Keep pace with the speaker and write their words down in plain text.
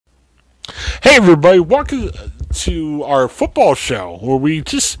Hey, everybody, welcome to our football show where we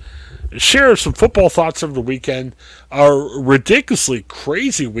just share some football thoughts over the weekend. Our ridiculously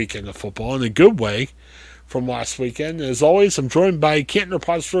crazy weekend of football in a good way from last weekend. As always, I'm joined by Canton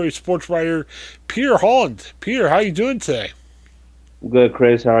Repository sports writer Peter Holland. Peter, how you doing today? Good,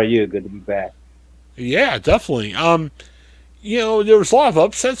 Chris. How are you? Good to be back. Yeah, definitely. There was a lot of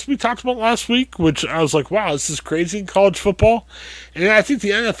upsets we talked about last week, which I was like, wow, this is crazy in college football. And I think the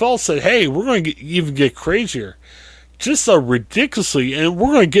NFL said, hey, we're going to even get crazier. Just a ridiculously, and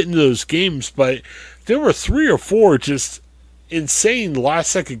we're going to get into those games, but there were three or four just insane last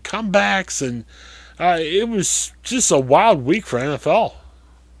second comebacks, and it was just a wild week for NFL.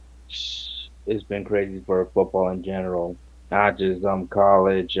 It's been crazy for football in general, not just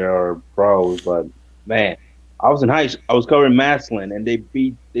college or pros, but man, I was covering Massillon, and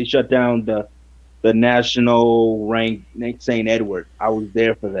they shut down the national ranked St. Edward. I was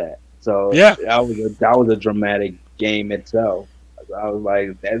there for that, so Yeah, that was a dramatic game itself. I was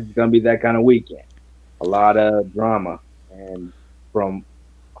like, that's gonna be that kind of weekend. A lot of drama, and from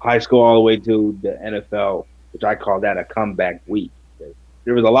high school all the way to the NFL, which I call that a comeback week.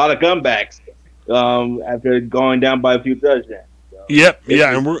 There was a lot of comebacks after going down by a few touchdowns. So yep, it yeah,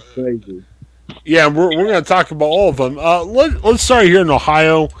 was and we're crazy. yeah, we're going to talk about all of them. Let's start here in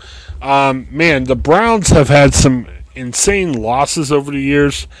Ohio. Man, the Browns have had some insane losses over the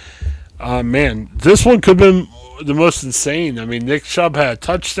years. Man, this one could have been the most insane. I mean, Nick Chubb had a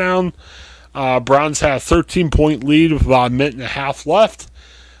touchdown. Browns had a 13-point lead with about a minute and a half left.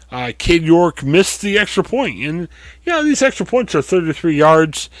 Cade York missed the extra point, and these extra points are 33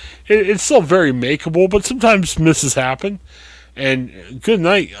 yards. It's still very makeable, but sometimes misses happen. And good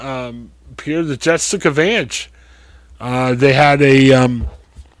night, Pierre. The Jets took advantage. They had they had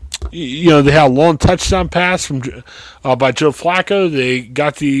a long touchdown pass by Joe Flacco. They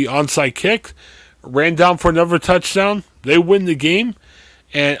got the onside kick, ran down for another touchdown. They win the game.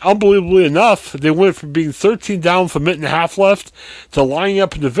 And unbelievably enough, they went from being 13 down with a minute and a half left to lining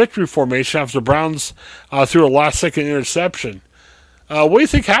up in the victory formation after the Browns threw a last second interception. What do you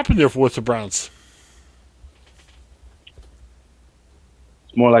think happened there with the Browns?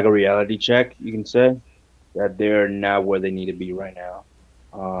 It's more like a reality check, you can say, that they're not where they need to be right now.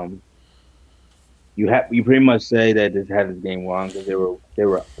 Um, you pretty much say that this had this game wrong because they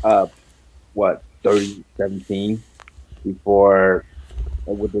were up what 30-17 before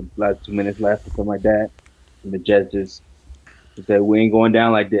with the last 2 minutes left or something like that, and the Jets just said we ain't going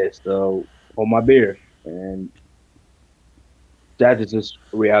down like this, so hold my beer, and that is just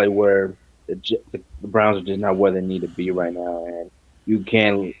a reality where the Browns are just not where they need to be right now, and you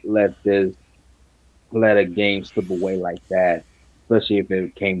can't let a game slip away like that, especially if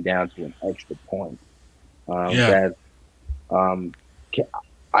it came down to an extra point. Yeah, That um,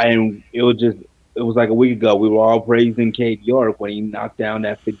 I am. It was like a week ago. We were all praising Cade York when he knocked down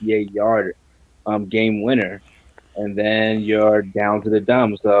that 58-yard game winner, and then you're down to the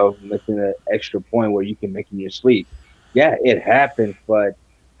dumps of missing an extra point where you can make in your sleep. Yeah, it happens, but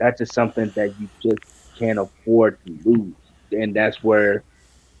that's just something that you just can't afford to lose, and that's where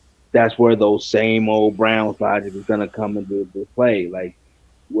those same old Browns logic is gonna come into play. Like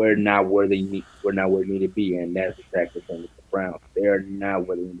we're not where they need to be, and that's exactly the thing with the Browns. They are not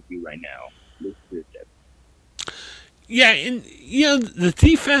where they need to be right now. This is it. yeah, and the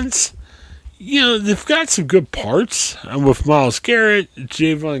defense. They've got some good parts with Miles Garrett,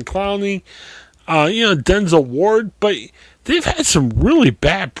 Javon Clowney, Denzel Ward, but they've had some really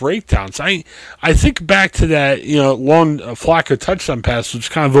bad breakdowns. I think back to that long Flacco touchdown pass,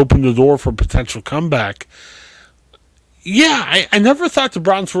 which kind of opened the door for a potential comeback. Yeah, I never thought the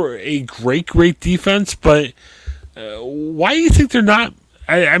Browns were a great defense, but why do you think they're not?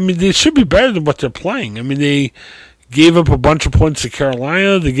 I mean, they should be better than what they're playing. I mean, they gave up a bunch of points to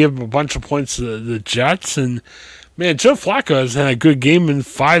Carolina. They gave up a bunch of points to the Jets, and man, Joe Flacco has had a good game in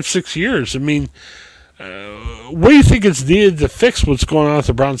 5-6 years. I mean, what do you think is needed to fix what's going on with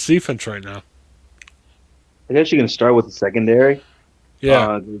the Browns defense right now? I guess you can start with the secondary.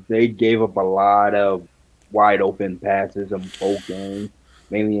 Yeah, They gave up a lot of wide open passes in both games,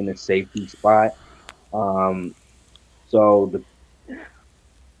 mainly in the safety spot. Um, so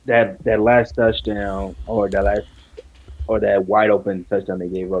that last touchdown or that wide open touchdown they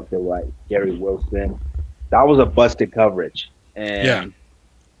gave up to like Gary Wilson, that was a busted coverage, yeah, and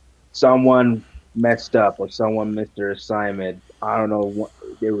someone messed up or someone missed their assignment. I don't know what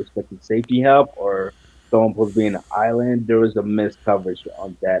they were expecting safety help or someone supposed to be in the island. There was a missed coverage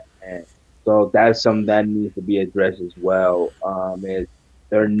on that end. So that's something that needs to be addressed as well. Is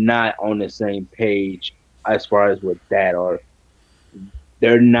they're not on the same page as far as with that, or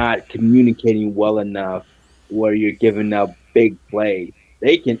they're not communicating well enough where you're giving up big plays.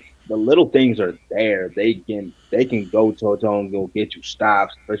 They can the little things are there. They can go toe to toe and go get you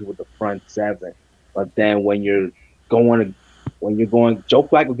stops, especially with the front seven. But then when you're going, Joe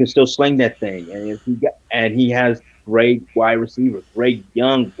Flacco can still sling that thing, and he has great wide receivers, great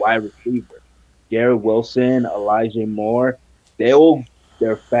young wide receivers, Garrett Wilson, Elijah Moore.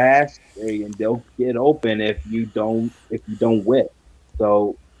 They're fast, and they'll get open if you don't whip.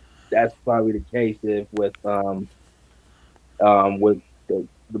 So that's probably the case with the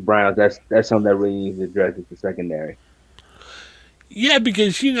Browns. That's something that really needs to address is the secondary. Yeah,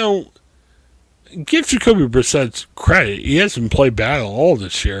 because give Jacoby Brissett credit. He hasn't played bad at all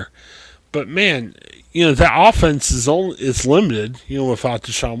this year. But man, that offense is limited. Without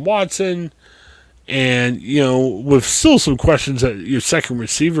Deshaun Watson, and with still some questions at your second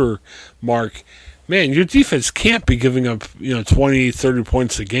receiver mark. Man, your defense can't be giving up 20, 30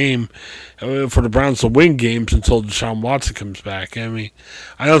 points a game for the Browns to win games until Deshaun Watson comes back. I mean,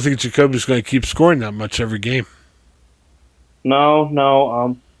 I don't think Jacoby's going to keep scoring that much every game. No,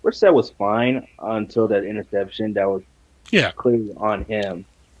 no. Brissett was fine until that interception. That was clearly on him.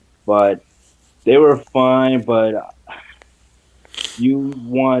 But they were fine. But you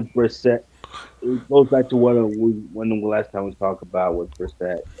want Brissett. It goes back to when the last time we talked about with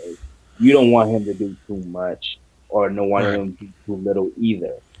Brissett. You don't want him to do too much, or no want him to do too little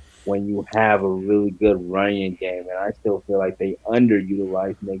either. When you have a really good running game, and I still feel like they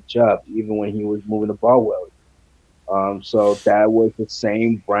underutilized Nick Chubb, even when he was moving the ball well. So that was the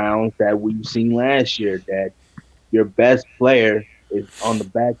same Browns that we've seen last year. That your best player is on the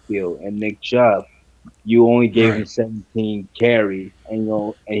backfield, and Nick Chubb, you only gave him 17 carries,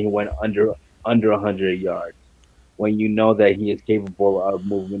 and he went under 100 yards. When you know that he is capable of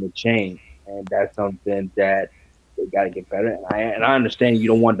moving the chain, and that's something that they got to get better. And I understand you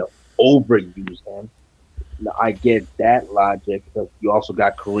don't want to overuse him. I get that logic, because you also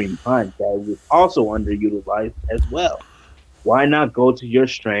got Kareem Hunt that was also underutilized as well. Why not go to your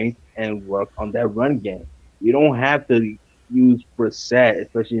strength and work on that run game? You don't have to use Brissett,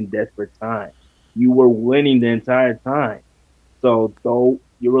 especially in desperate times. You were winning the entire time. So though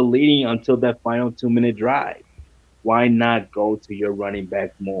you were leading until that final 2-minute drive, why not go to your running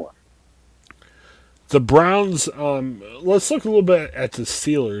back more? The Browns, let's look a little bit at the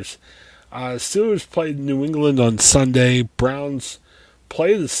Steelers. Steelers played New England on Sunday. Browns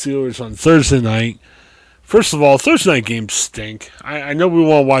play the Steelers on Thursday night. First of all, Thursday night games stink. I know we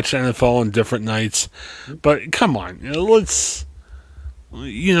want to watch NFL on different nights, but come on, let's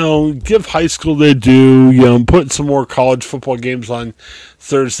give high school their due. Put some more college football games on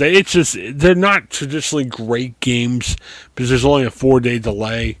Thursday. It's just they're not traditionally great games because there's only a 4-day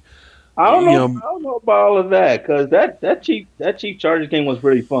delay. I don't know about all of that, because that cheap Chargers game was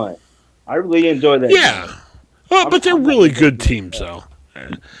pretty fun. I really enjoyed that. Yeah, game. Well, but they're really good teams, though.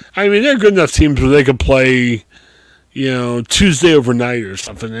 I mean, they're good enough teams where they could play, Tuesday overnight or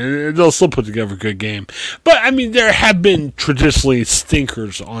something, and they'll still put together a good game. But, I mean, there have been traditionally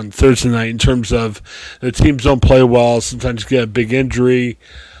stinkers on Thursday night in terms of the teams don't play well, sometimes you get a big injury.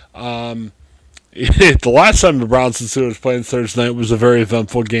 The last time the Browns and Steelers played Thursday night was a very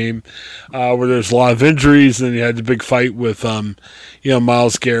eventful game where there's a lot of injuries, and you had the big fight with,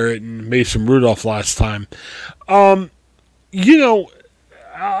 Myles Garrett and Mason Rudolph last time. I'll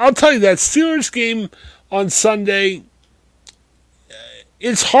tell you that Steelers game on Sunday,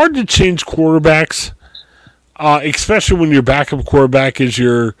 it's hard to change quarterbacks, especially when your backup quarterback is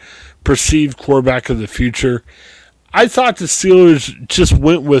your perceived quarterback of the future. I thought the Steelers just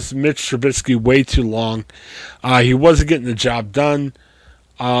went with Mitch Trubisky way too long. He wasn't getting the job done.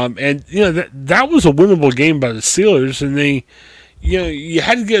 That was a winnable game by the Steelers, and they, you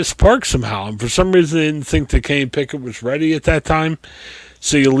had to get a spark somehow. And for some reason, they didn't think that Kenny Pickett was ready at that time.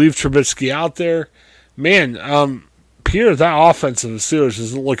 So you leave Trubisky out there. Man, Pierre, that offense of the Steelers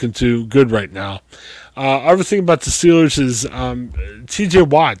isn't looking too good right now. Other thing about the Steelers is T.J.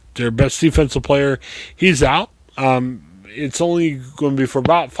 Watt, their best defensive player, he's out. It's only going to be for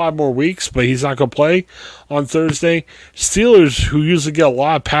about 5 more weeks, but he's not going to play on Thursday. Steelers, who usually get a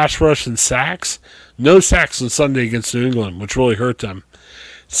lot of pass rush and sacks, no sacks on Sunday against New England, which really hurt them.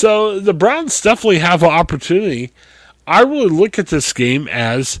 So the Browns definitely have an opportunity. I really look at this game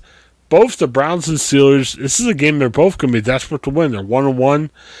as both the Browns and Steelers, this is a game they're both going to be desperate to win. They're 1-1.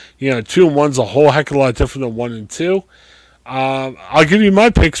 2-1's a whole heck of a lot different than 1-2. I'll give you my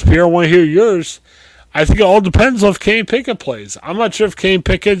picks, Pierre. I want to hear yours. I think it all depends on if Kenny Pickett plays. I'm not sure if Kenny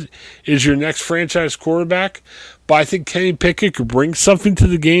Pickett is your next franchise quarterback, but I think Kenny Pickett could bring something to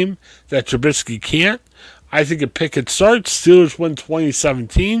the game that Trubisky can't. I think if Pickett starts, Steelers win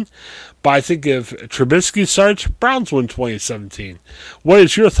 2017. But I think if Trubisky starts, Browns win 2017. What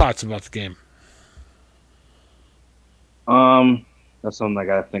is your thoughts about the game? That's something I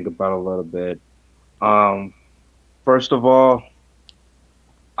gotta think about a little bit. Um, First of all,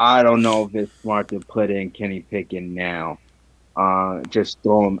 I don't know if it's smart to put in Kenny Pickett now. Just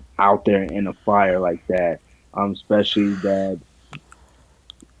throw him out there in a fire like that. Especially that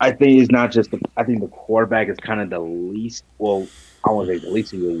I think it's not just I think the quarterback is kind of the least. Well, I won't say the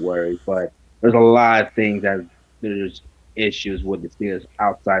least of your worries, but there's a lot of things that there's issues with the Steelers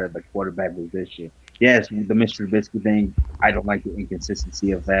outside of the quarterback position. Yes, the Mr. Trubisky thing. I don't like the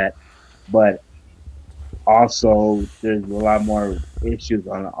inconsistency of that, but also there's a lot more issues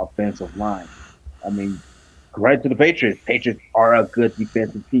on the offensive line. I mean, credit to the Patriots. Patriots are a good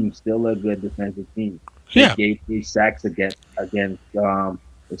defensive team, still a good defensive team. They Yeah. gave 3 sacks against the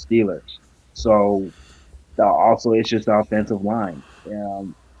Steelers. So also it's just the offensive line.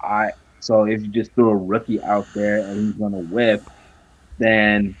 I so if you just throw a rookie out there and he's gonna whip,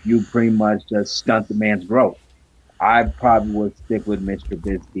 then you pretty much just stunt the man's growth. I probably would stick with Mr.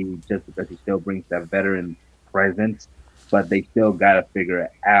 Trubisky just because he still brings that veteran presence, but they still got to figure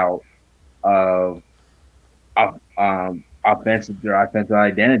it out of their offensive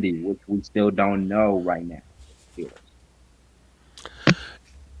identity, which we still don't know right now.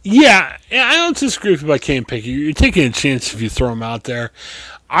 Yeah, I don't disagree with you about Kenny Pickett. You're taking a chance if you throw him out there.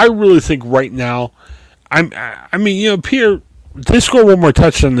 I really think right now, I mean, Pierre, they score one more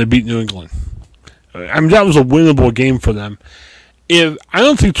touchdown, they beat New England. I mean, that was a winnable game for them. If I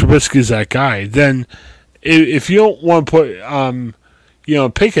don't think Trubisky's that guy, then if you don't want to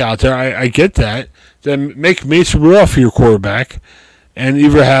put Pickett out there, I get that. Then make Mason Rudolph your quarterback, and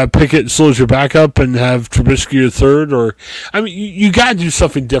either have Pickett still as your backup and have Trubisky your third, or I mean, you got to do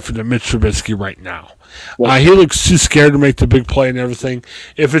something different than Mitch Trubisky right now. He looks too scared to make the big play and everything.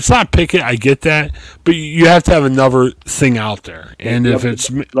 If it's not Pickett, I get that, but you have to have another thing out there. And if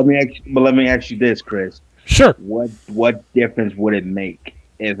it's let me ask you this, Chris. Sure, what difference would it make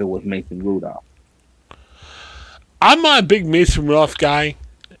if it was Mason Rudolph? I'm not a big Mason Rudolph guy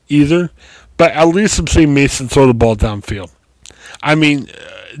either, but at least I'm seeing Mason throw the ball downfield. I mean,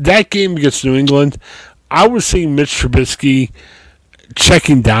 that game against New England, I was seeing Mitch Trubisky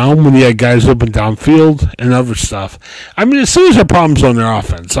checking down when he had guys open downfield and other stuff. I mean, the Steelers have problems on their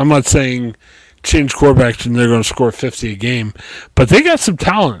offense. I'm not saying change quarterbacks and they're going to score 50 a game, but they got some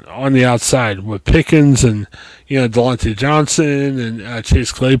talent on the outside with Pickens and Delonte Johnson and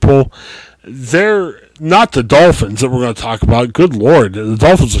Chase Claypool. They're not the Dolphins that we're going to talk about. Good Lord, the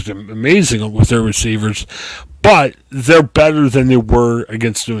Dolphins look amazing with their receivers, but they're better than they were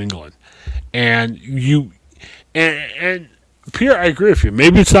against New England. And Pierre, I agree with you.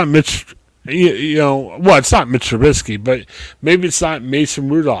 Maybe it's not Mitch. It's not Mitch Trubisky, but maybe it's not Mason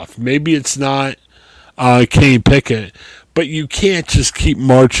Rudolph. Maybe it's not Kenny Pickett. But you can't just keep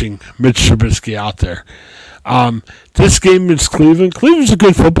marching Mitch Trubisky out there. This game is Cleveland. Cleveland's a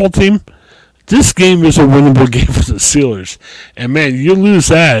good football team. This game is a winnable game for the Steelers. And, man, you lose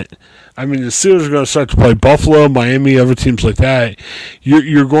that. I mean, the Steelers are going to start to play Buffalo, Miami, other teams like that.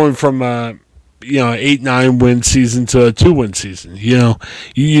 You're going from 8-9 win season to a 2-win season. You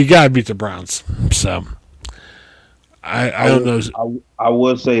got to beat the Browns. So I don't know. I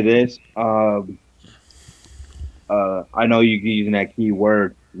will say this. I know you're using that key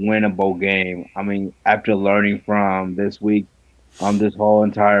word, winnable game. I mean, after learning from this week, this whole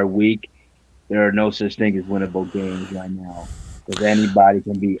entire week, there are no such thing as winnable games right now. Because anybody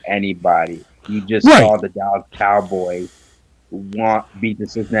can beat anybody. You just saw the Dallas Cowboys beat the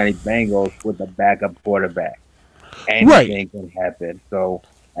Cincinnati Bengals with a backup quarterback. Anything can happen. So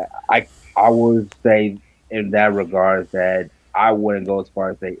I would say in that regard that I wouldn't go as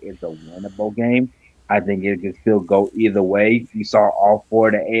far as say it's a winnable game. I think it can still go either way. You saw all four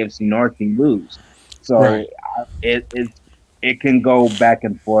of the AFC North team lose. So it can go back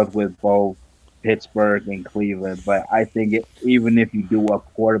and forth with both Pittsburgh and Cleveland. But I think even if you do a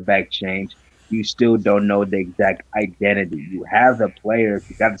quarterback change, you still don't know the exact identity. You have the players,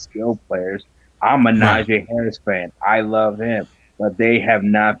 you got the skilled players. I'm a Najee Harris fan. I love him. But they have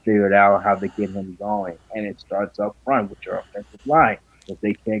not figured out how to get him going. And it starts up front with your offensive line, but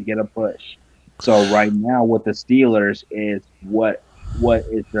they can't get a push. So right now with the Steelers is what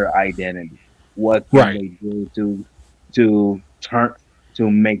is their identity? What can they do to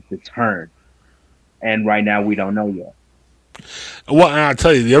make the turn? And right now we don't know yet. Well, and I'll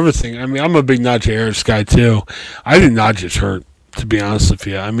tell you the other thing. I mean, I'm a big Najee Harris guy too. I think Najee's hurt, to be honest with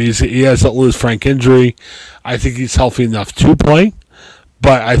you. I mean, he has that Louis Frank injury. I think he's healthy enough to play,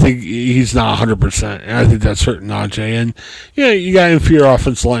 but I think he's not 100%, and I think that's hurting Najee. And you got inferior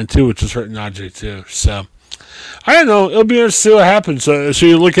offensive line too, which is hurting Najee too. So I don't know. It'll be interesting to see what happens. So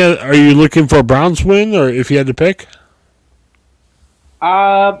are you looking for a Browns win, or if you had to pick?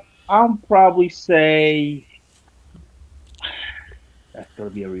 I'll probably say that's gonna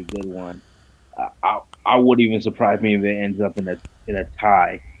be a really good one. I wouldn't even surprise me if it ends up in a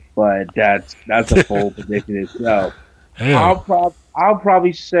tie, but that's a full prediction itself. Yeah. I'll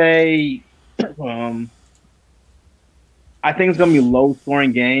probably say um, I think it's gonna be a low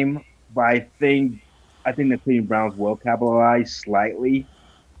scoring game, but I think the Cleveland Browns will capitalize slightly.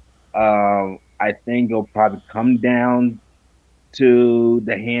 I think it'll probably come down to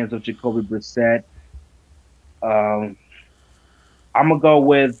the hands of Jacoby Brissett. Um, I'm gonna go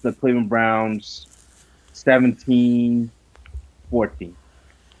with the Cleveland Browns 17-14.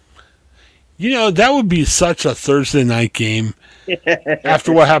 That would be such a Thursday night game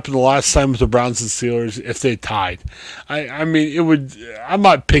after what happened the last time with the Browns and Steelers if they tied. I mean, it would. I'm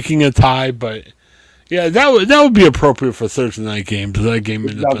not picking a tie, but yeah, that would be appropriate for Thursday night games. That game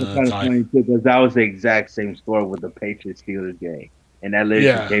ended up in a tie. Funny too, because that was the exact same score with the Patriots Steelers game, and that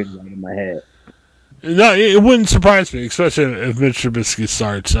literally came right in my head. No, it wouldn't surprise me, especially if Mitch Trubisky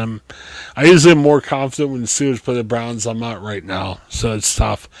starts. I usually am more confident when the Steelers play the Browns. I'm not right now, so it's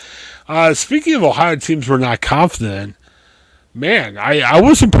tough. Speaking of Ohio teams we're not confident in, man, I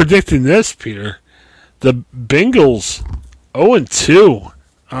wasn't predicting this, Peter. The Bengals 0-2,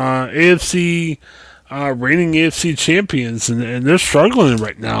 AFC reigning AFC champions, and they're struggling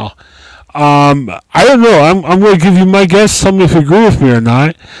right now. I don't know. I'm going to give you my guess. Tell me if you agree with me or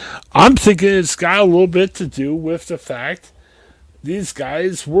not. I'm thinking it's got a little bit to do with the fact these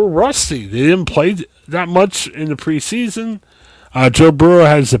guys were rusty. They didn't play that much in the preseason. Joe Burrow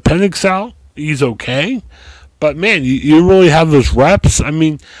has appendix out. He's okay. But, man, you really have those reps. I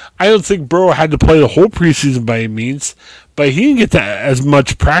mean, I don't think Burrow had to play the whole preseason by any means, but he didn't get that as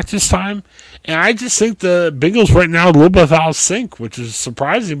much practice time. And I just think the Bengals right now are a little bit out of sync, which is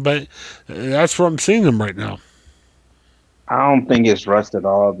surprising, but that's where I'm seeing them right now. I don't think it's rust at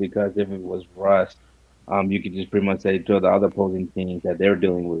all because if it was rust, you could just pretty much say to the other opposing teams that they're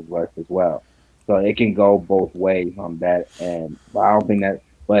dealing with rust as well. So it can go both ways on that end. But I don't think that.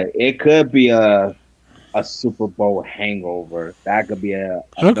 But it could be a Super Bowl hangover. That could be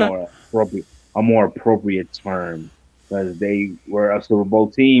Okay. a more appropriate term because they were a Super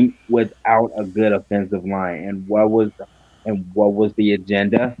Bowl team without a good offensive line. And what was the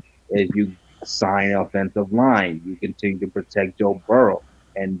agenda? Is you sign an offensive line. You continue to protect Joe Burrow.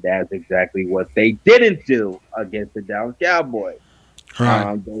 And that's exactly what they didn't do against the Dallas Cowboys.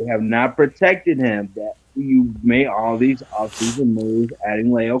 Right. They have not protected him. That you made all these offseason moves,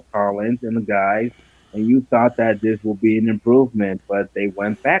 adding Leo Collins and the guys, and you thought that this will be an improvement, but they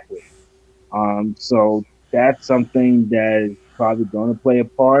went backwards. So that's something that is probably going to play a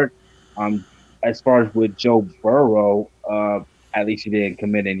part. Um, as far as with Joe Burrow, at least he didn't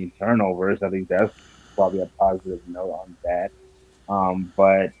commit any turnovers. I think that's probably a positive note on that.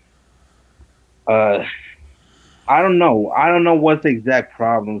 But uh, I don't know. I don't know what's the exact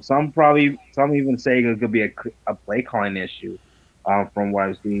problem. Some even say it could be a play calling issue. From what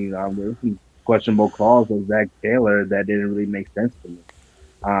I've seen, there's some questionable calls of Zach Taylor that didn't really make sense to me.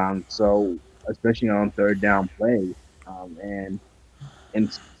 So especially on third down plays, and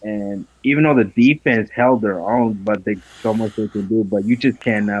even though the defense held their own, but they so much they can do, but you just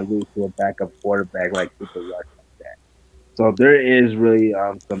cannot lose to a backup quarterback like Cooper Rush like that. So there is really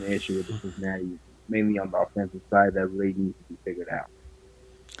some issue with the Cincinnati, mainly on the offensive side, that really needs to be figured out.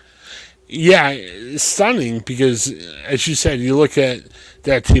 Yeah, it's stunning because, as you said, you look at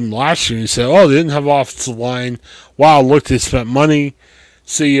that team last year and you say, oh, they didn't have offensive line. Wow, look, they spent money.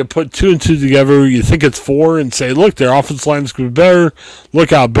 So you put two and two together, you think it's four, and say, look, their offensive line's going to be better.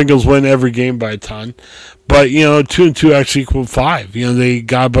 Look how Bengals win every game by a ton. But, two and two actually equal five. They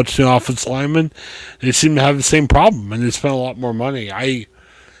got a bunch of new offensive linemen. They seem to have the same problem, and they spent a lot more money.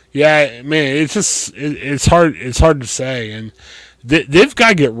 Yeah, man, it's hard. It's hard to say, and they've got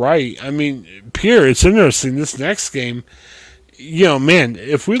to get right. I mean, Pierre, it's interesting. This next game, man,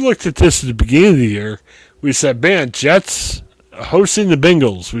 if we looked at this at the beginning of the year, we said, man, Jets hosting the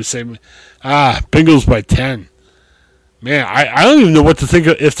Bengals. We say, Bengals by 10. Man, I don't even know what to think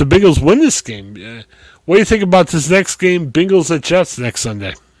of if the Bengals win this game. What do you think about this next game, Bengals at Jets next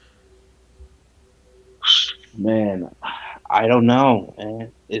Sunday? Man, I don't know.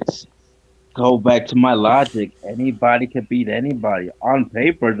 Man. It's go back to my logic. Anybody can beat anybody. On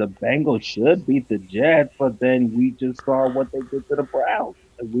paper, the Bengals should beat the Jets, but then we just saw what they did to the Browns.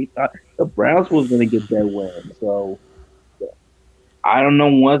 And we thought the Browns was going to get that win. So I don't know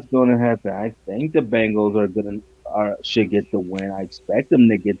what's going to happen. I think the Bengals should get the win. I expect them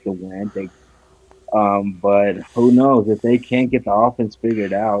to get the win. But who knows if they can't get the offense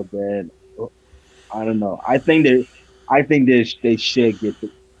figured out? Then I don't know. I think they should get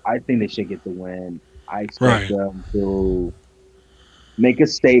the. I think they should get the win. I expect Right. them to make a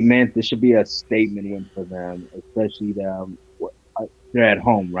statement. This should be a statement win for them, especially them. They're at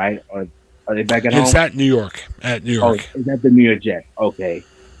home, right? Or are they back at It's home? at New York. At New Oh, York. is that the New York Jets? Okay.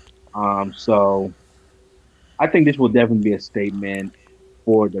 So I think this will definitely be a statement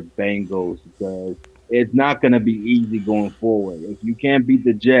for the Bengals because it's not going to be easy going forward. If you can't beat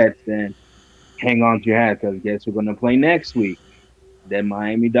the Jets, then hang on to your hat because guess we're going to play next week? Then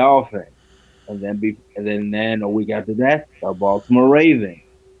Miami Dolphins, and then a week after that, the Baltimore Ravens,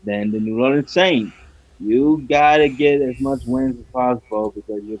 then the New Orleans Saints. You gotta get as much wins as possible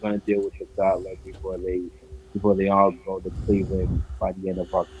because you're gonna deal with the gauntlet before they all go to Cleveland by the end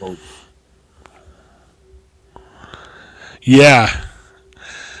of October. Yeah.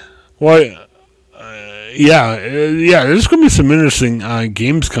 Well, yeah. There's going to be some interesting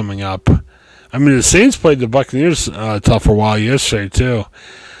games coming up. I mean, the Saints played the Buccaneers tough for a while yesterday too.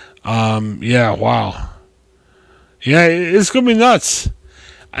 Yeah. Wow. Yeah, it's going to be nuts.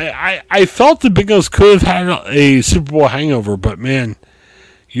 I felt the Bengals could have had a Super Bowl hangover, but man,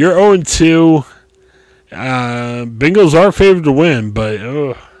 you're 0-2. Bengals are favored to win, but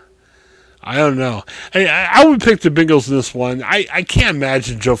I don't know. I would pick the Bengals in this one. I can't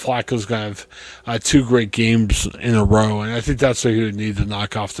imagine Joe Flacco's going to have two great games in a row, and I think that's what he would need to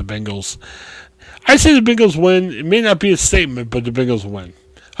knock off the Bengals. I say the Bengals win. It may not be a statement, but the Bengals win.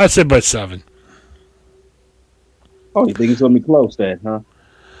 I'd say by 7. Oh, you think it's gonna be close then, huh?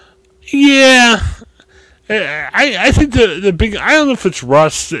 Yeah. I think the big. I don't know if it's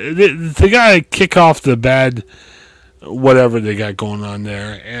Russ. They got to kick off the bad whatever they got going on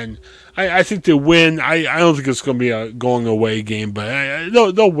there. And I think they win. I don't think it's going to be a going away game, but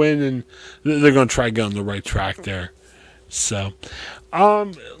they'll win and they're going to try to get on the right track there. So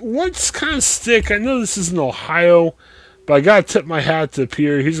let's kind of stick. I know this isn't Ohio, but I got to tip my hat to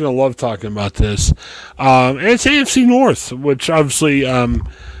Pierre. He's going to love talking about this. And it's AFC North, which obviously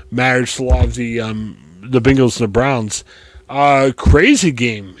matters to a lot of the Bengals and the Browns. Crazy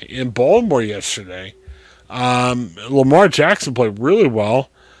game in Baltimore yesterday. Lamar Jackson played really well.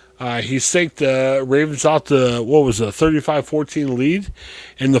 He staked the Ravens out to, what was it, a 35-14 lead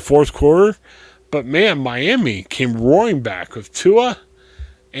in the fourth quarter. But, man, Miami came roaring back with Tua.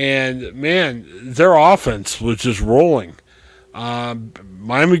 And, man, their offense was just rolling.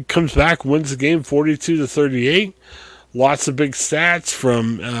 Miami comes back, wins the game 42-38. Lots of big stats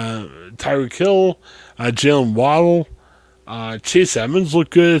from Tyreek Hill, Jalen Waddle. Chase Edmonds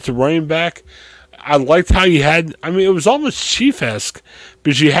looked good at the running back. I liked how you had. I mean, it was almost Chief-esque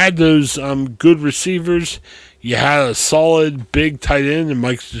because you had those good receivers. You had a solid big tight end in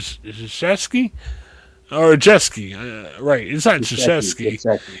Mike Krzyzewski or Jeski. Right, it's not Krzyzewski.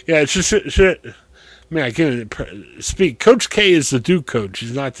 Yeah, it's just man. I can't speak. Coach K is the Duke coach.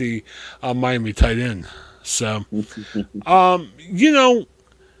 He's not the Miami tight end. So, you know,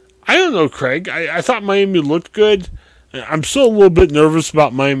 I don't know, Craig. I thought Miami looked good. I'm still a little bit nervous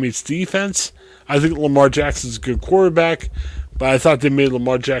about Miami's defense. I think Lamar Jackson's a good quarterback, but I thought they made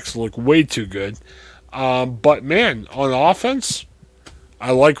Lamar Jackson look way too good. But, man, on offense,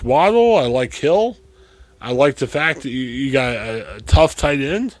 I like Waddle. I like Hill. I like the fact that you got a tough tight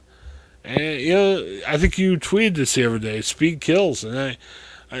end. And, you know, I think you tweeted this the other day. Speed kills. And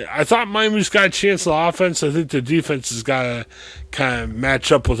I thought Miami's got a chance on offense. I think the defense has got to kind of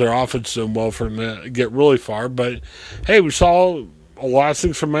match up with their offense doing well for them to get really far. But, hey, we saw a lot of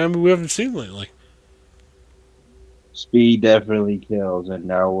things from Miami we haven't seen lately. Speed definitely kills, and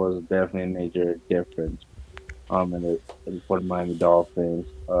that was definitely a major difference. For the Miami Dolphins.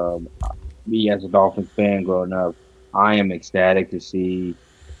 Me as a Dolphins fan growing up, I am ecstatic to see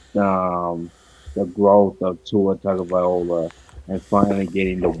um, the growth of Tua Tagovailoa and finally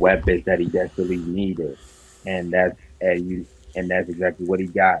getting the weapons that he desperately needed, and that's exactly what he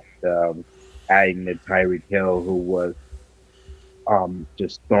got. Adding the Tyreek Hill, who was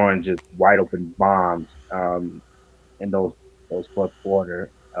just throwing just wide open bombs in those fourth quarter.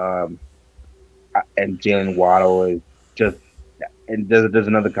 And Jalen Waddle is just, and there's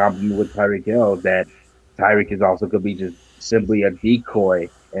another compliment with Tyreek Hill that Tyreek is also could be just simply a decoy,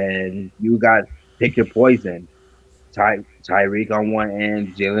 and you got pick your poison. Tyreek on one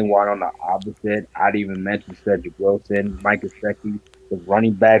end, Jalen Waddle on the opposite. I'd even mention Cedric Wilson, Mike Gesicki, the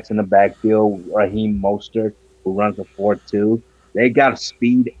running backs in the backfield, Raheem Mostert, who runs a 4-2. They got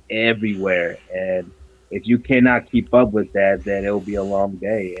speed everywhere, and if you cannot keep up with that, then it'll be a long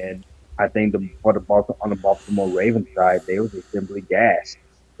day. And I think on the Baltimore Ravens side, they were just simply gassed.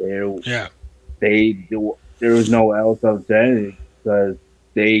 They Yeah. there was no else of saying because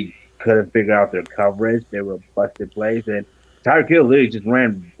they couldn't figure out their coverage. They were busted plays, and Tyreek Hill literally just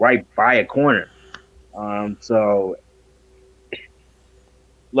ran right by a corner. So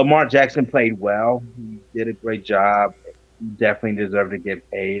Lamar Jackson played well. He did a great job. He definitely deserved to get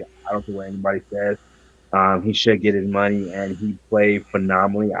paid. I don't care what anybody says. He should get his money, and he played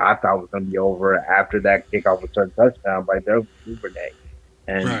phenomenally. I thought it was going to be over after that kickoff return touchdown by Derek Duvernay.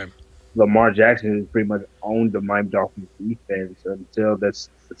 And Right. Lamar Jackson has pretty much owned the Miami Dolphins defense until the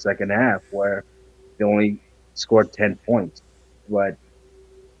second half, where they only scored 10 points. But at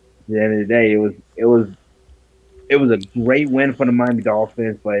the end of the day, it was a great win for the Miami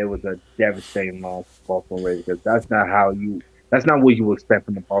Dolphins, but it was a devastating loss for Baltimore Ravens because that's not what you expect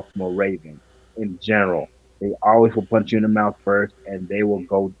from the Baltimore Ravens in general. They always will punch you in the mouth first, and they will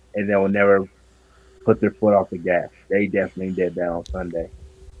go and they will never put their foot off the gas. They definitely did that on Sunday.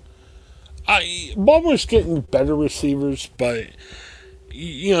 Baltimore's getting better receivers, but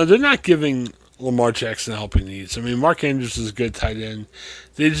they're not giving Lamar Jackson the help he needs. I mean, Mark Andrews is a good tight end.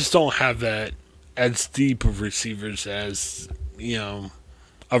 They just don't have that as deep of receivers as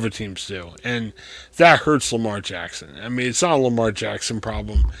other teams do, and that hurts Lamar Jackson. I mean, it's not a Lamar Jackson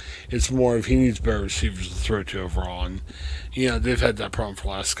problem. It's more of he needs better receivers to throw to overall, and they've had that problem for the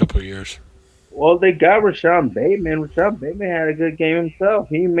last couple of years. Well, they got Rashad Bateman. Rashad Bateman had a good game himself.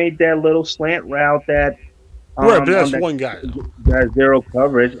 He made that little slant route that right, but that's one guy. Got zero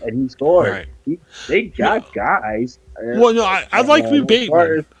coverage, and he scored. Right. They got guys. Well, no, I like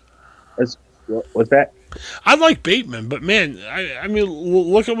Bateman. What's that? I like Bateman, but man, I mean,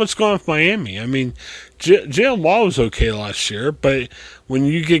 look at what's going on with Miami. I mean, Jalen Waddle was okay last year, but when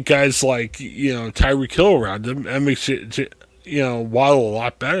you get guys like Tyreek Hill around him, that makes Waddle a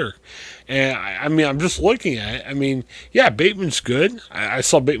lot better. And I mean, I'm just looking at it. I mean, yeah, Bateman's good. I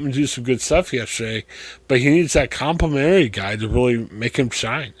saw Bateman do some good stuff yesterday, but he needs that complimentary guy to really make him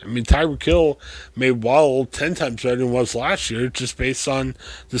shine. I mean, Tyreek Hill made Waddle 10 times better than he was last year, just based on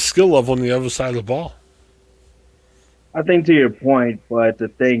the skill level on the other side of the ball. I think to your point, but the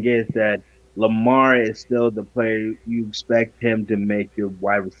thing is that Lamar is still the player you expect him to make your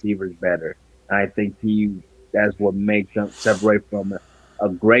wide receivers better. And I think that's what makes him separate from a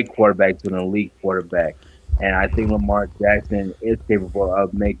great quarterback to an elite quarterback. And I think Lamar Jackson is capable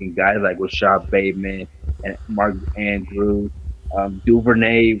of making guys like Rashad Bateman and Mark Andrews.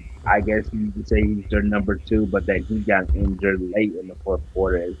 Duvernay, I guess you could say he's their number 2, but that he got injured late in the fourth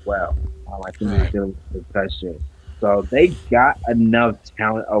quarter as well. I think he's still a concussion. So they got enough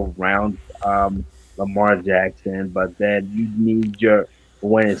talent around Lamar Jackson, but then you need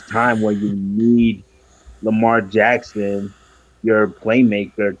when it's time where you need Lamar Jackson, your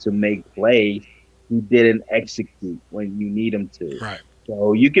playmaker, to make plays, he didn't execute when you need him to. Right.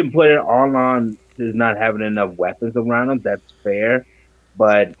 So you can put it all on his not having enough weapons around him. That's fair.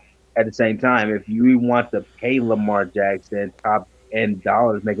 But at the same time, if you want to pay Lamar Jackson top end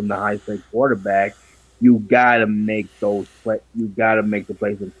dollars, make him the highest paid quarterback, you gotta make those you gotta make the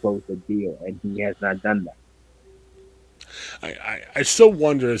plays and close the deal, and he has not done that. I still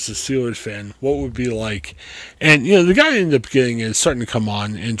wonder as a Steelers fan what would be like, and the guy I ended up getting is starting to come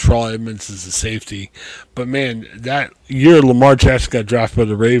on, and Terrell Edmonds is a safety, but man, that year Lamar Jackson got drafted by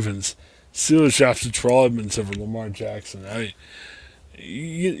the Ravens, Steelers drafted Terrell Edmonds over Lamar Jackson. Say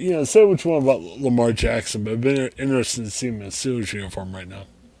what you want about Lamar Jackson, but I've been interested to see him in a Steelers uniform right now.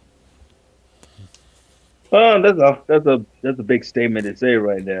 That's a big statement to say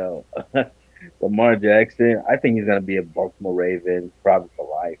right now. Lamar Jackson, I think he's going to be a Baltimore Raven probably for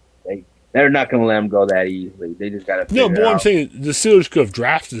life. They're not going to let him go that easily. They just got to. No, but I'm saying the Steelers could have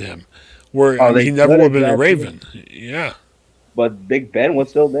drafted him, where he never would have been a Raven. Yeah, but Big Ben was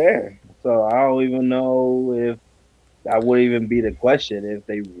still there, so I don't even know if that would even be the question if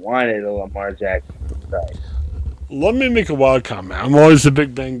they wanted a Lamar Jackson. Right. Let me make a wild comment. I'm always a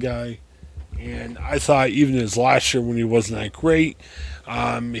Big Ben guy. And I thought even his last year when he wasn't that great,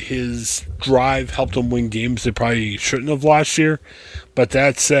 his drive helped him win games they probably shouldn't have last year. But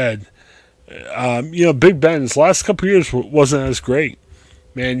that said, Big Ben, his last couple of years wasn't as great.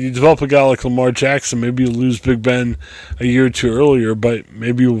 Man, you develop a guy like Lamar Jackson, maybe you lose Big Ben a year or two earlier, but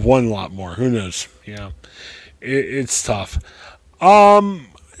maybe you won a lot more. Who knows? Yeah, it's tough.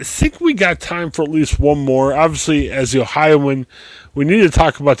 I think we got time for at least one more. Obviously, as the Ohioan, we need to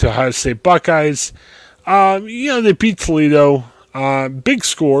talk about the Ohio State Buckeyes. They beat Toledo. Big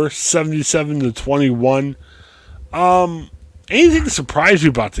score, 77-21. Anything surprise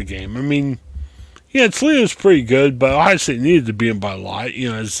you about the game? I mean, Yeah, Toledo's pretty good, but Ohio State needed to beat them by a lot.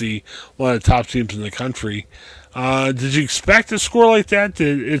 As the one of the top teams in the country. Did you expect a score like that?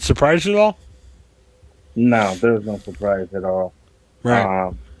 Did it surprise you at all? No, there was no surprise at all.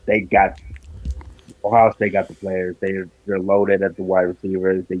 Right. They got Ohio State got the players. They're loaded at the wide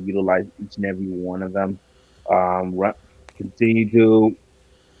receivers. They utilize each and every one of them. Run, continue to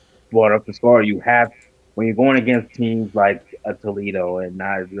brought up the score. You have when you're going against teams like a Toledo, and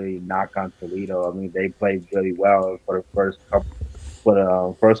not really knock on Toledo. I mean, they played really well first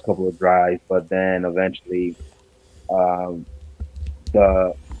couple of drives, but then eventually um,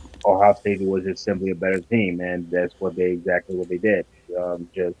 the Ohio State was just simply a better team, and that's exactly what they did.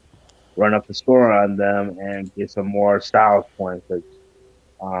 Just run up the score on them and get some more style points.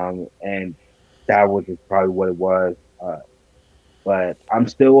 And that was just probably what it was. But I'm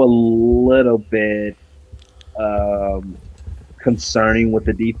still a little bit um, concerning with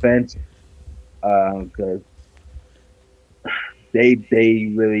the defense because they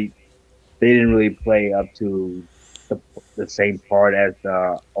didn't really play up to the same part as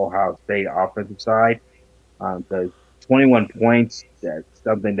the Ohio State offensive side. Because 21 points, that's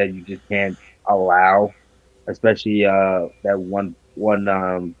something that you just can't allow, especially that one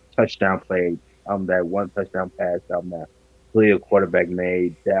touchdown play, that one touchdown pass that Toledo quarterback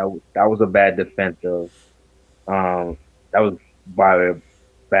made. That was a bad defensive. That was by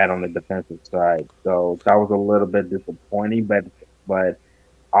bad on the defensive side. So that was a little bit disappointing, but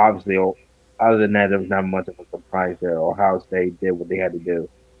obviously, other than that, there was not much of a surprise there. Ohio State did what they had to do.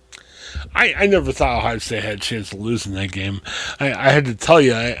 I never thought Ohio State had a chance of losing that game. I had to tell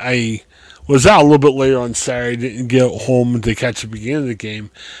you, I was out a little bit later on Saturday, didn't get home to catch the beginning of the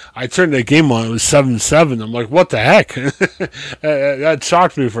game. I turned that game on, it was 7-7. I'm like, what the heck? That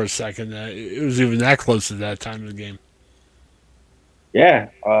shocked me for a second. It was even that close at that time of the game. Yeah,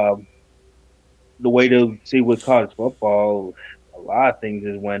 the way to see with college football, a lot of things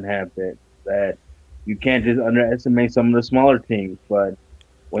is when happen that you can't just underestimate some of the smaller teams. But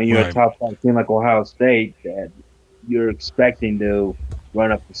when you're a Right. top five team like Ohio State, that you're expecting to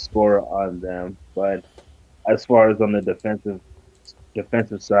run up the score on them. But as far as on the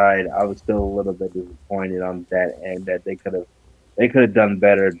defensive side, I was still a little bit disappointed on that end that they could have done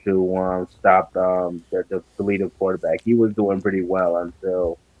better to stop the Toledo quarterback. He was doing pretty well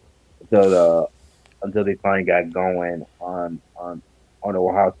until the until they finally got going on the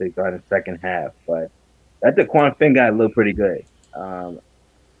Ohio State side in the second half. But that Daquan Finn guy looked pretty good. Um,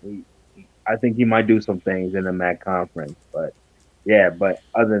 he, I think he might do some things in the MAC conference. But yeah, but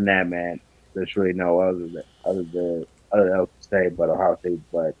other than that, man, there's really no other else to say but Ohio State.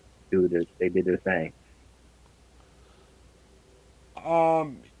 But they did their thing.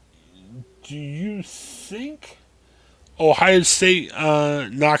 Um, do you think Ohio State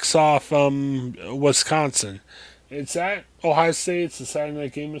knocks off Wisconsin? It's at Ohio State. It's the Saturday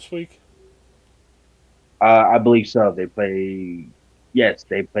night game this week. I believe so. They play. Yes,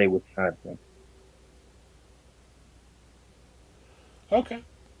 they play Wisconsin. Okay.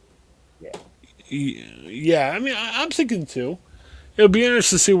 Yeah. Yeah, I mean, I'm thinking too. It'll be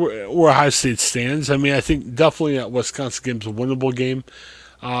interesting to see where Ohio State stands. I mean, I think definitely that Wisconsin game's a winnable game.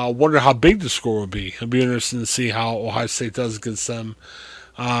 Wonder how big the score will be. It'll be interesting to see how Ohio State does against them.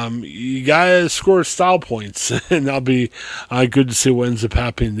 You gotta score style points, and that'll be good to see what ends up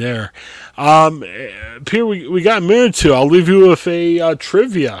happening there. Pierre, we got a minute or two. I'll leave you with a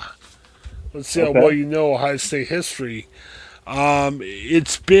trivia. Let's see how well Okay. you know Ohio State history.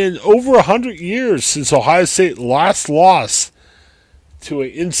 It's been over 100 years since Ohio State last lost to an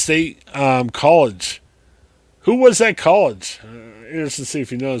in-state college. Who was that college? Interested to see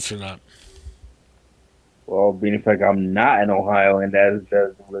if you know this or not. Well, being the fact I'm not in Ohio, and that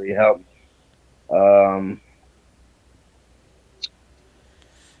doesn't really help. Um,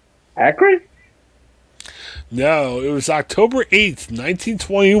 Akron? No, it was October 8th,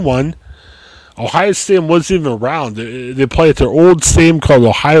 1921. Ohio State wasn't even around. They play at their old stadium called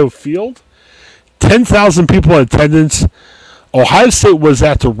Ohio Field. 10,000 people in attendance. Ohio State was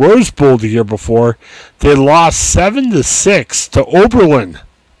at the Rose Bowl the year before. They lost 7-6 to Oberlin.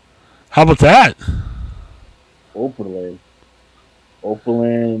 How about that? Oberlin.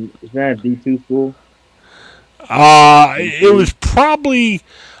 Oberlin. Is that a D2 school? It was probably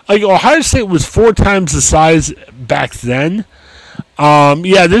like Ohio State was 4 times the size back then.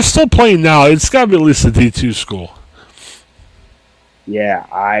 Yeah, they're still playing now. It's got to be at least a D2 school. Yeah,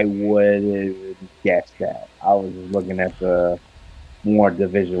 I would have guessed that. I was just looking at the more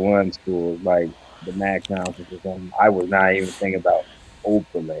Division 1 schools like the MAC conference or something. I was not even thinking about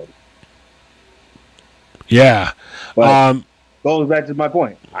Oberlin. Yeah. But Um, goes back to my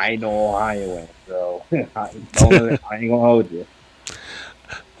point. I know Ohioan, so I ain't gonna hold you.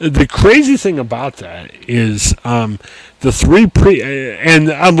 The crazy thing about that is the three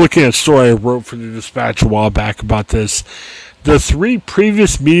and I'm looking at a story I wrote for the Dispatch a while back about this. The three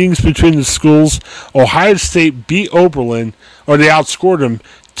previous meetings between the schools, Ohio State beat Oberlin, or they outscored them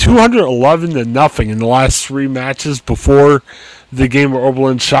 211 to nothing in the last three matches before the game where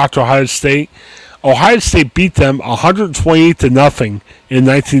Oberlin shocked Ohio State. Ohio State beat them 128 to nothing in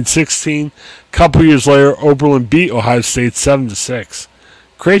 1916. A couple years later, Oberlin beat Ohio State 7-6.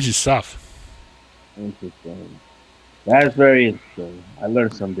 Crazy stuff. Interesting. That's very interesting. I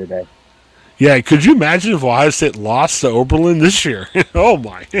learned something today. Yeah, could you imagine if Ohio State lost to Oberlin this year? Oh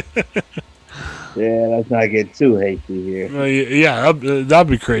my! Yeah, let's not get too hasty here. Yeah, that'd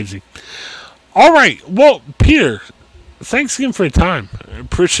be crazy. All right, well, Peter, thanks again for your time. I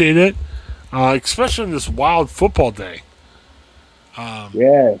appreciate it, especially on this wild football day.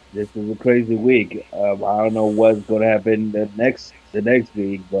 Yeah, this is a crazy week. I don't know what's going to happen the next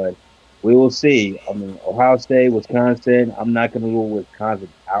week, but we will see. I mean, Ohio State, Wisconsin. I'm not going to rule Wisconsin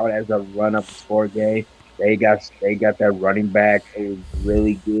out as a run up the score game. They got that running back. It was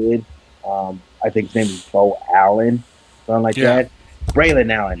really good. I think his name is Bo Allen, something like Yeah. that.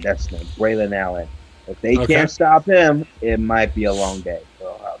 Braylon Allen, that's his name. Braylon Allen. If they Okay. can't stop him, it might be a long day for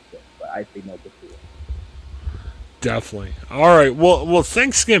Ohio State. But I think no good for it. Definitely. All right. Well,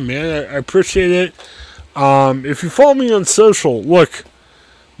 thanks again, man. I appreciate it. If you follow me on social, look,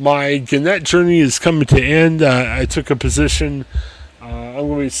 my Gannett journey is coming to end. I took a position. I'm going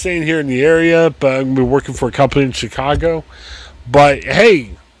to be staying here in the area, but I'm going to be working for a company in Chicago. But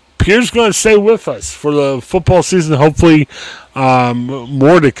hey, Pierre's going to stay with us for the football season. Hopefully,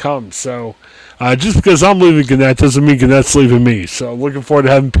 more to come. So. Just because I'm leaving Gannett doesn't mean Gannett's leaving me. So looking forward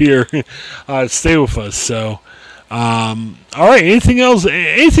to having Pierre stay with us. So, all right. Anything else?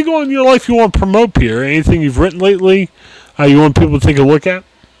 Anything going in your life you want to promote, Pierre? Anything you've written lately? You want people to take a look at?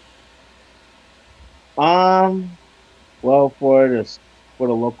 Well, for the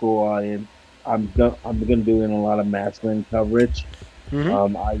local audience, I'm gonna be doing a lot of masculine coverage.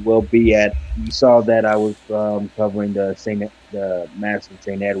 Mm-hmm. I will be at. You saw that I was covering the Madison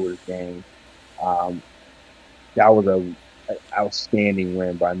St. Edwards game. Um, that was a outstanding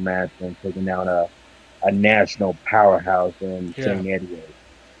win by Madison, taking down a national powerhouse in Yeah. St.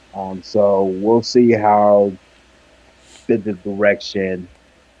 Edwards. So we'll see how the direction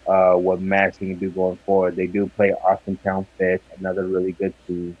what Madison can do going forward. They do play Austin Town Fish, another really good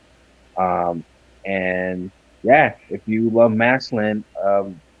team. Um, and yeah, if you love Massland,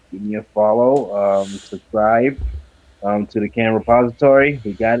 give me a follow, subscribe to the Can Repository.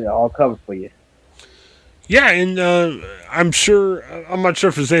 We got it all covered for you. Yeah, and I'm sure I'm not sure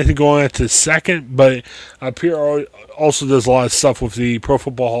if there's anything going on at the second, but Pierre also does a lot of stuff with the Pro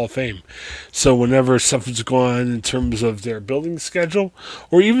Football Hall of Fame. So whenever stuff is going on in terms of their building schedule,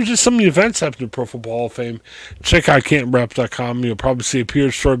 or even just some of the events happening at Pro Football Hall of Fame, check out CantonRep.com. You'll probably see a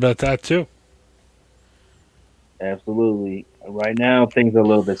Pierre story about that too. Absolutely. Right now, things are a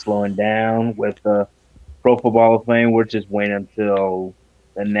little bit slowing down with the Pro Football Hall of Fame. We're just waiting until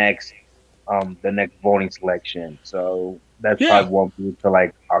the next voting selection. So that's Yeah. probably won't be till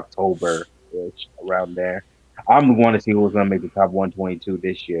like October ish around there. I'm want to see who's gonna make the top 122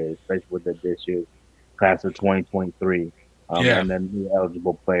 this year, especially with this year's class of 2023, Yeah. and then new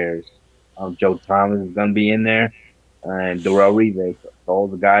eligible players. Joe Thomas is gonna be in there, and Darrell Reeves. All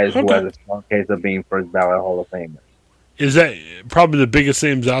the guys who Okay. have a strong case of being first ballot Hall of Famers. Is that probably the biggest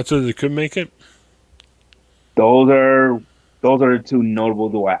names out there that could make it? Those are those are the two notable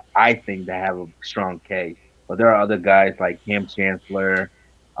who I think that have a strong case. But there are other guys like Cam Chancellor,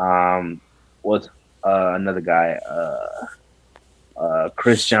 was another guy,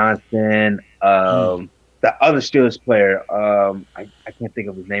 Chris Johnson, Hmm. the other Steelers player. I can't think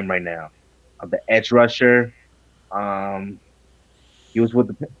of his name right now. The edge rusher. Um, he was with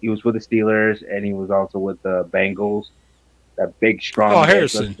the Steelers and he was also with the Bengals. That big strong Oh, edge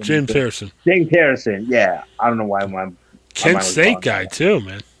Harrison, rusher. James Harrison, James Harrison. Yeah, I don't know why my Kent mind was State on guy that. too,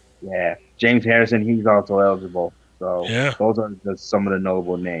 man. Yeah, James Harrison. He's also eligible. So Yeah. those are just some of the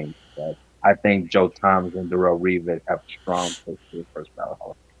notable names. But I think Joe Thomas and Darrell Reeves have a strong case for the first ballot.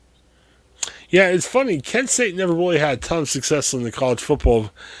 Hall. Yeah, it's funny. Kent State never really had a ton of success in the college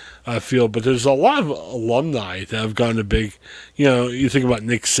football field, but there's a lot of alumni that have gone to big. You think about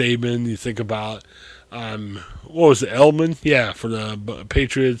Nick Saban, you think about what was it, Elman? Yeah, for the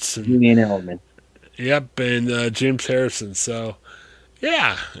Patriots, and Julian Edelman. yep, and James Harrison. So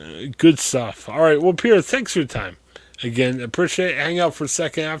yeah, good stuff. All right, well, Pierre, thanks for your time. Again, appreciate it. Hang out for a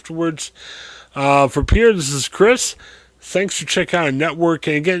second afterwards. For Pierre, this is Chris. Thanks for checking out our network.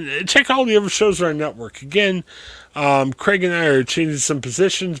 And again, check out all the other shows on our network. Again, Craig and I are changing some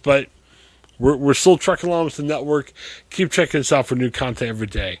positions, but we're still trucking along with the network. Keep checking us out for new content every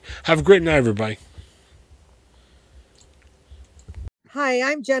day. Have a great night, everybody. Hi,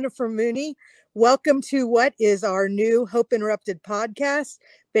 I'm Jennifer Mooney. Welcome to what is our new Hope Interrupted podcast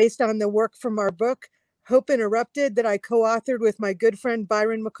based on the work from our book, Hope Interrupted, that I co-authored with my good friend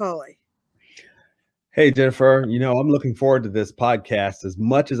Byron McCauley. Hey, Jennifer, I'm looking forward to this podcast as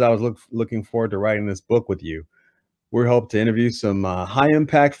much as I was looking forward to writing this book with you. We hope to interview some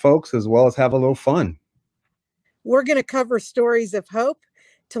high-impact folks as well as have a little fun. We're going to cover stories of hope.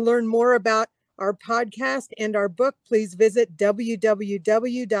 To learn more about our podcast and our book, please visit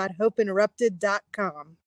www.hopeinterrupted.com.